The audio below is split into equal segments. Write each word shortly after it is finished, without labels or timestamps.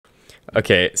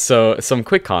Okay, so some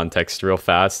quick context real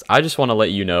fast. I just want to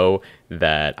let you know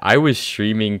that I was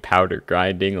streaming powder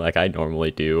grinding like I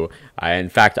normally do. In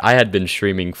fact, I had been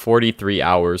streaming 43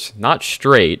 hours, not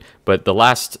straight, but the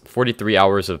last 43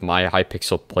 hours of my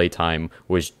Hypixel playtime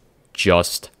was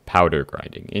just powder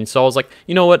grinding. And so I was like,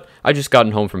 you know what? I just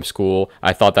gotten home from school.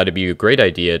 I thought that'd be a great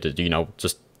idea to,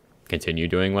 just continue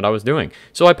doing what I was doing.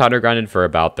 So I powder grinded for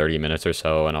about 30 minutes or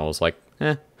so, and I was like,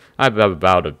 I have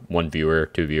about one viewer,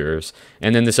 two viewers.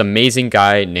 And then this amazing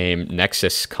guy named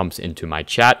Nexus comes into my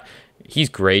chat. He's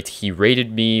great. He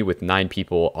rated me with 9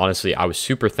 people. Honestly, I was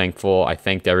super thankful. I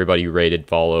thanked everybody who rated,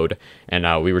 followed,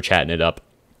 and we were chatting it up.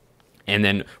 And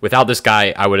then without this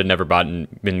guy, I would have never been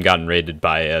gotten raided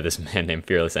by this man named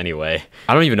Fearless anyway.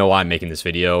 I don't even know why I'm making this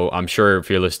video. I'm sure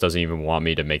Fearless doesn't even want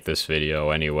me to make this video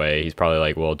anyway. He's probably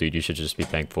like, well, dude, you should just be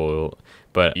thankful,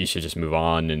 but you should just move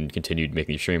on and continue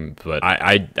making your stream. But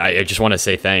I just want to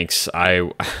say thanks. I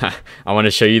want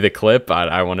to show you the clip.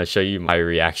 I want to show you my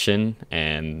reaction,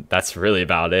 and that's really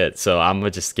about it. So I'm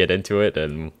going to just get into it,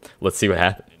 and let's see what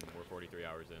happens. We're 43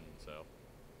 hours in, so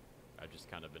I've just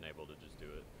kind of been able to just do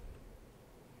it.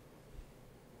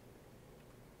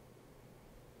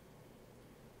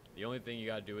 The only thing you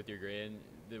gotta do with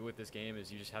with this game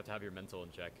is you just have to have your mental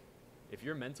in check. If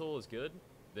your mental is good,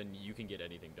 then you can get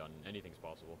anything done. Anything's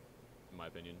possible, in my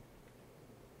opinion.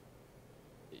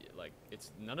 Like,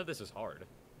 none of this is hard.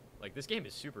 Like, this game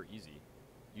is super easy.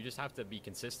 You just have to be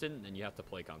consistent and you have to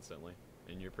play constantly,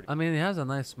 and you're pretty. I mean, he has a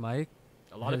nice mic.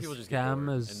 A lot of people just get bored,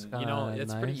 and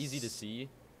it's pretty easy to see.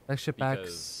 Extra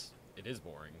because it is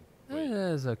boring. It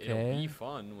is okay. It'll be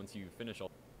fun once you finish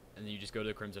all. And then you just go to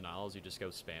the Crimson Isles, you just go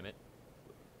spam it.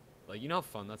 Like, you know how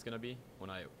fun that's gonna be when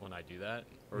I do that?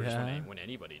 Or just when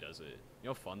anybody does it. You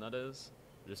know how fun that is?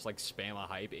 Just like spam a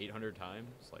hype 800 times.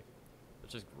 Like,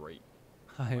 it's just great.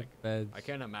 Hype beds. I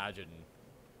can't imagine.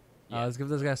 Yeah. Let's give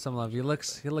this guy some love. He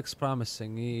looks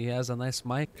promising. He has a nice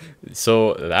mic.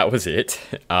 So that was it.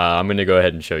 I'm gonna go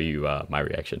ahead and show you my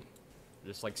reaction.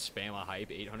 Just like spam a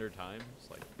hype 800 times.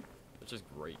 Like, it's just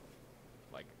great.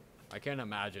 Like, I can't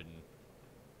imagine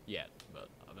yet, but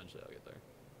eventually I'll get there.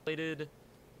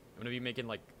 I'm gonna be making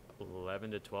like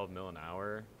 11 to 12 mil an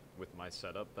hour with my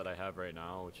setup that I have right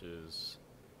now, which is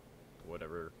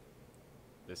whatever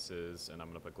this is, and I'm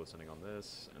gonna put glistening on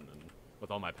this, and then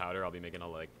with all my powder I'll be making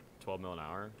like 12 mil an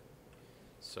hour.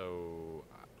 So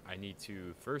I need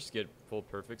to first get full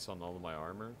perfects on all of my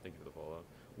armor. Thank you for the follow.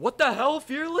 What the hell,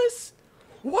 Fearless?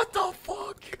 What the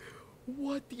fuck?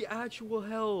 What the actual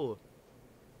hell?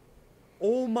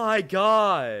 Oh my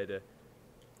god.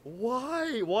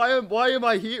 Why am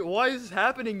I here? Why is this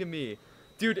happening to me?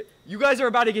 Dude, you guys are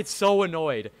about to get so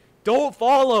annoyed. Don't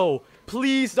follow.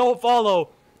 Please don't follow.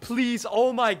 Please.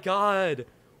 Oh my god.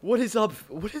 What is up?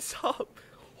 What is up?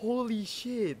 Holy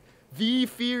shit. The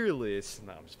Fearless.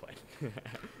 No, I'm just playing.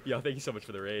 Yo, thank you so much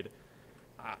for the raid.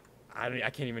 I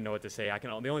can't even know what to say.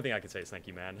 The only thing I can say is thank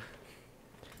you, man.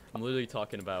 I'm literally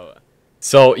talking about.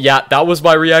 So yeah, that was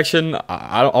my reaction.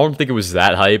 I don't think it was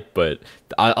that hype, but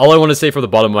all I want to say from the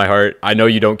bottom of my heart, I know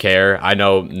you don't care. I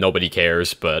know nobody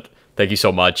cares, but thank you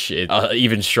so much. It's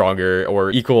even stronger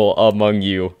or equal among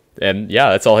you. And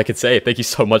yeah, that's all I could say. Thank you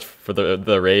so much for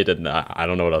the raid, and I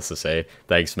don't know what else to say.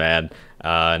 Thanks, man.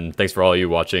 And thanks for all you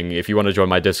watching. If you want to join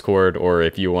my Discord or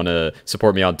if you want to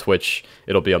support me on Twitch,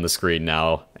 it'll be on the screen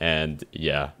now. And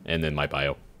yeah, and in my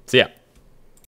bio. So yeah.